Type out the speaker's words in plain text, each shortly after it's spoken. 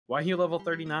Why are you level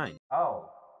 39? Oh.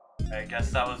 I guess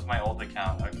that was my old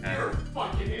account, okay. You're a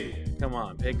fucking idiot. Come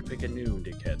on, pick a new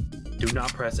dickhead. Do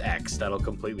not press X, that'll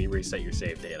completely reset your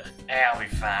save data. I'll be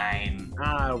fine.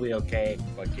 It'll be okay.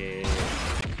 Fuck it.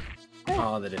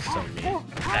 Oh, that is so mean.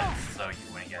 That's so you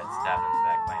when you get stabbed in the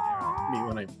back by an arrow. Me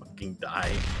when I fucking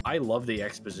die. I love the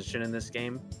exposition in this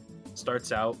game.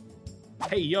 Starts out,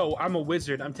 hey yo, I'm a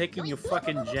wizard, I'm taking you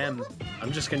fucking gem.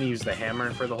 I'm just gonna use the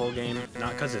hammer for the whole game.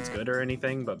 Not because it's good or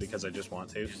anything, but because I just want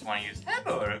to. You just want to use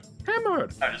hammer. Hammer!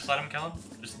 Oh, just let him kill him?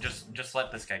 Just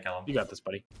let this guy kill him. You got this,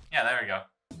 buddy. Yeah, there we go.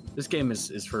 This game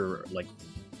is for, like,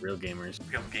 real gamers.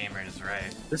 Real gamers,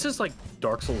 right. This is like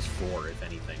Dark Souls 4, if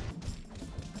anything.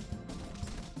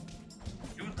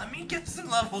 Dude, let me get some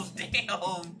levels,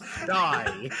 damn!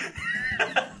 Die!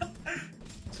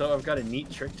 So I've got a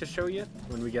neat trick to show you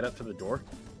when we get up to the door.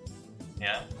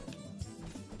 Yeah?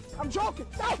 I'm joking!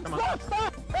 Come on. Yeah,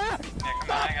 come on,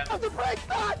 I got this. break!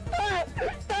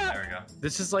 There we go.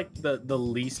 This is like the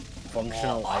least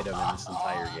functional item in this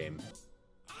entire game.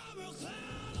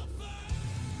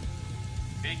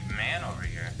 Big man over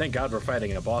here. Thank God we're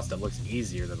fighting a boss that looks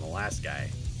easier than the last guy.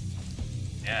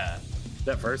 Yeah.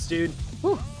 That first dude,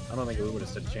 whew, I don't think we would have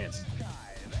stood a chance.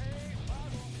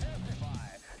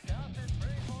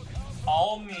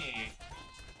 Call me.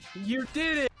 You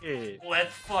did it!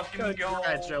 Let's fucking go.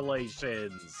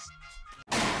 Congratulations!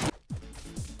 Don't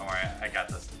worry, I got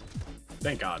this.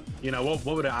 Thank God. You know, what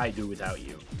would I do without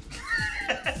you?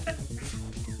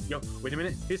 Yo, wait a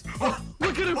minute. Oh,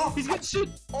 look at him! He's got shit!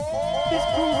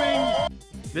 He's moving!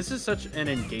 This is such an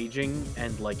engaging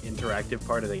and, like, interactive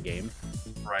part of the game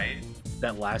Right?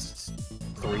 that lasts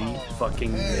 3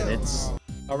 fucking minutes.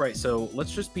 Alright, so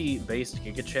let's just be based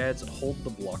Giga Chads. Hold the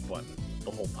block button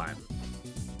the whole time.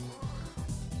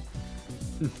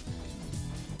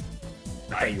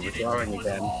 Okay, you were throwing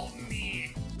again. All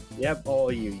me. Yep,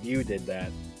 all you did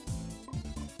that.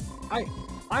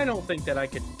 I don't think that I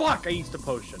could. Fuck! I used a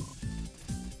potion.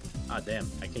 Ah, damn!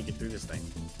 I can't get through this thing.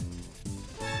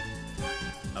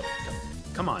 Oh,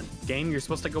 come on, game! You're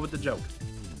supposed to go with the joke.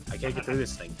 I can't get through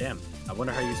this thing. Damn! I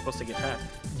wonder how you're supposed to get past.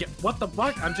 What the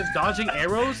fuck? I'm just dodging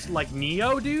arrows like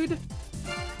Neo, dude.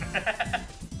 I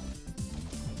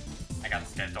got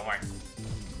this guy. Don't worry.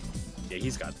 Yeah,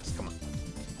 he's got this. Come on.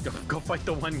 Go fight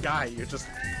the one guy you're just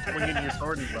swinging your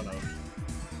sword in front of.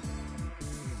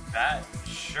 That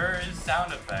sure is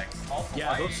sound effects. Also,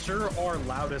 Yeah, those sure are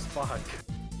loud as fuck.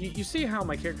 You see how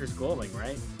my character's glowing,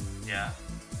 right? Yeah.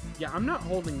 Yeah, I'm not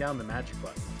holding down the magic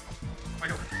button. Wait,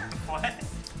 what?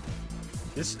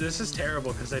 This is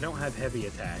terrible because I don't have heavy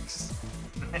attacks.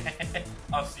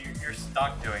 Oh, so you're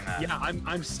stuck doing that. Yeah,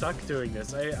 I'm stuck doing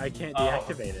this. I can't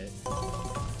deactivate it.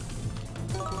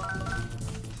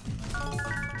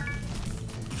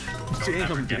 Don't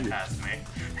ever Damn, get dude. past me.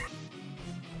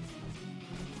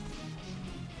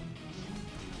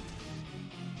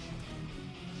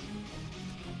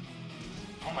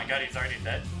 Oh my god, he's already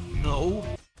dead? No.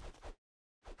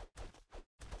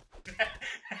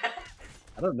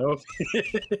 I don't know if...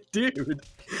 Dude.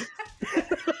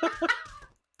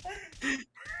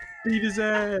 Beat his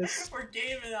ass. We're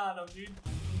gaming on him, dude.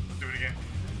 Let's do it again.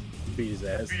 Beat his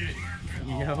ass. Beat it.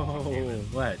 Yo,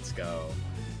 let's go.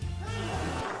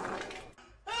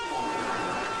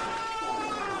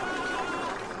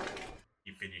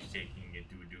 You finished taking a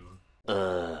doo-doo.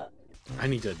 I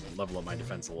need to level up my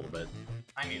defense a little bit.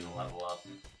 I need to level up.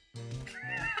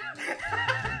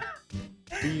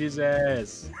 Beat his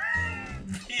ass.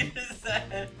 Beat his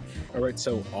ass. Alright,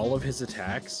 so all of his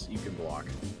attacks you can block.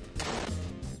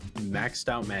 Maxed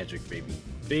out magic, baby.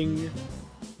 Bing!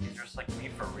 You're just like me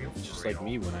for real. Just like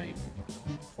me when I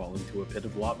fall into a pit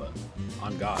of lava.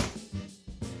 On God.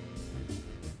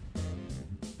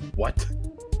 What?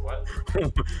 What?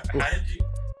 How did you...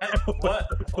 What?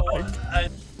 What?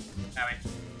 Howie.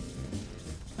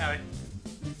 Howie.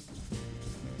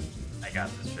 I got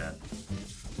this shit.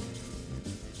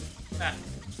 Ah.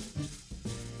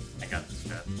 I got this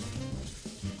shit.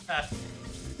 Ah.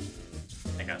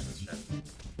 I got this shit.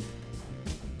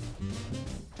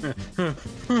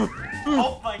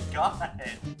 Oh my god!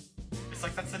 It's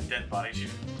like that's a dead body.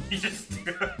 You just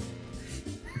do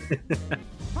it.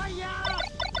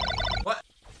 What?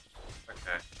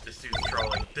 Okay, this dude's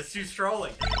trolling. This dude's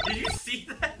trolling. Did you see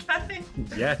that guy?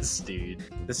 Yes, dude.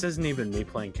 This isn't even me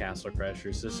playing Castle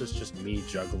Crashers. This is just me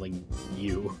juggling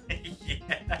you.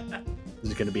 Yeah.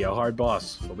 This is gonna be a hard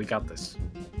boss, but we got this.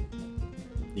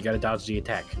 You gotta dodge the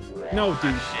attack. No,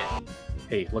 dude. Shit.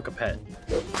 Hey, look a pet.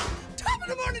 Top of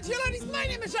the morning to you, ladies. My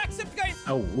name is Jacksepticeye.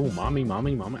 Oh, ooh, mommy.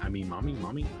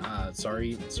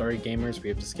 Sorry, gamers. We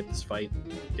have to skip this fight.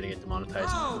 Gonna get demonetized.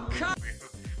 Oh, come.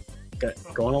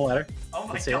 Go on the ladder. Oh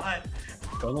my Let's see it. god.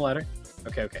 Go on the ladder.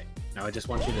 Okay, okay. Now I just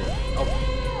want you to.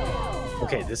 Oh.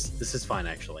 Okay, this is fine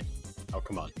actually. Oh,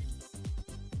 come on.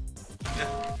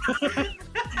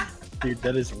 Dude,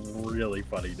 that is really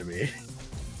funny to me.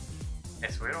 Hey,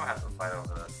 so we don't have to fight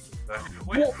over this.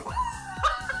 Wait.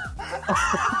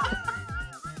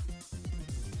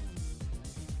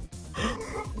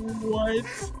 What?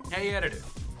 Hey, editor,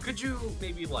 could you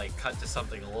maybe like cut to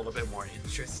something a little bit more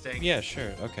interesting? Yeah,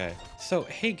 sure. Okay. So,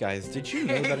 hey guys, did you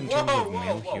know Hey, that in whoa, terms of whoa,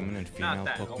 male whoa. human and female Not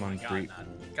that. Oh my Pokemon God, breed?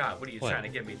 God, what are you What? trying to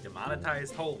get me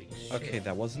demonetized? Holy shit. Okay,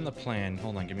 that wasn't the plan.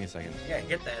 Hold on, give me a second. Yeah,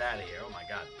 get that out of here. Oh my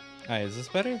god. Alright, is this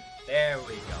better? There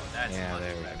we go. That's Yeah, much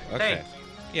there we better. go. Okay. Thank you.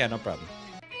 Yeah, no problem.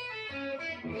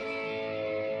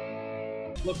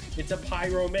 Look, it's a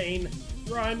Pyromane.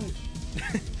 Run!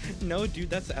 No, dude,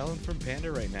 that's Alan from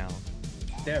Panda right now.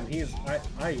 Damn, he is.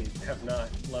 I have not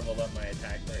leveled up my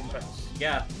attack very much.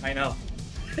 Yeah, I know.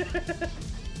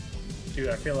 Dude,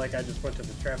 I feel like I just went to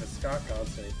the Travis Scott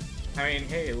concert. I mean,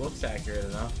 hey, it looks accurate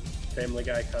enough. Family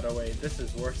Guy cutaway. This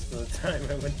is worse than the time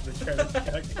I went to the Travis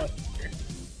Scott concert.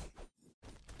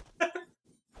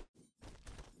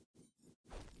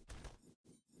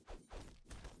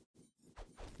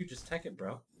 You just tech it,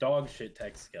 bro. Dog shit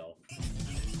tech skill.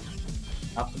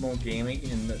 Optimal gaming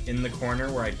in the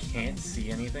corner where I can't see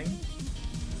anything.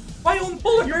 My own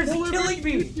polar bear is killing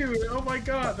me! Dude, oh my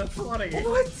god, that's funny.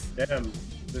 What? Damn,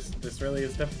 this really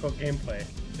is difficult gameplay.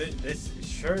 This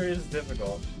sure is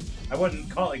difficult. I wouldn't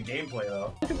call it gameplay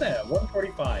though. Look at that,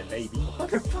 145, baby.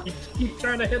 You keep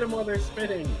trying to hit them while they're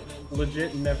spinning.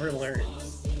 Legit never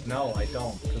learns. No, I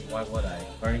don't. Because why would I?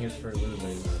 Learning is for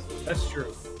losers. That's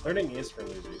true. Learning is for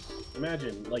losers.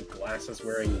 Imagine, like, glasses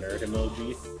wearing nerd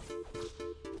emoji.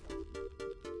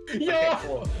 Okay,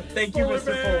 cool. Thank you, Polar Mr.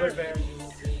 bear! Polar Bear.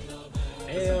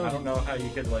 Listen, I don't know how you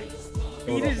could like go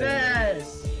Beat the his whole-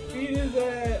 ass! Beat his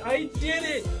ass! I did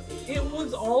it! It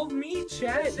was all me,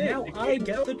 chat. That's it. Now You I can't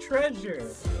get go- the treasure.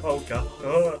 Oh god.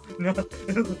 Oh no.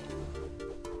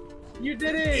 You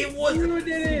did it! It was- You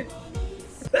did it!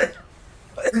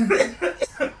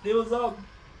 It was all me.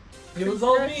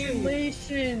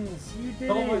 Congratulations! You did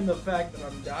Don't it! mind the fact that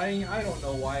I'm dying. I don't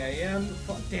know why I am.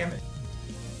 Fuck, damn it.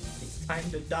 It's time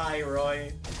to die,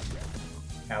 Roy.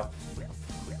 Ow.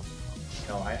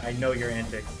 No, I know your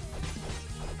antics.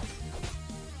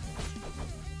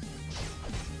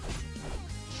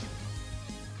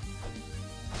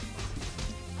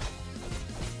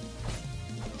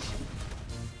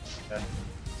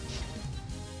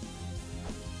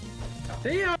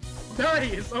 Damn!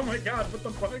 Nice! Oh my god, what the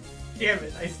fuck? Damn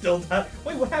it, I still died.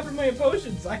 Wait, what happened to my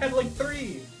potions? I had like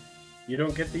 3. You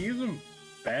don't get to use them.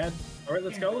 Bad. Alright,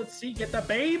 let's go. Let's see. Get the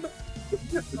babe!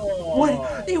 Oh.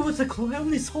 What? It was a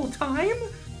clown this whole time?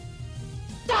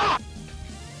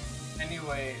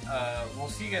 Anyway, we'll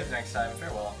see you guys next time.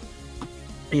 Farewell.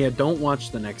 Yeah, don't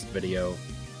watch the next video.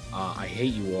 I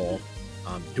hate you all.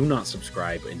 Do not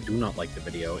subscribe and do not like the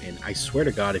video. And I swear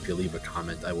to God, if you leave a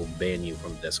comment, I will ban you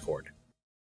from Discord.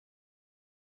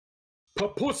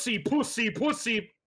 Pussy, pussy, pussy!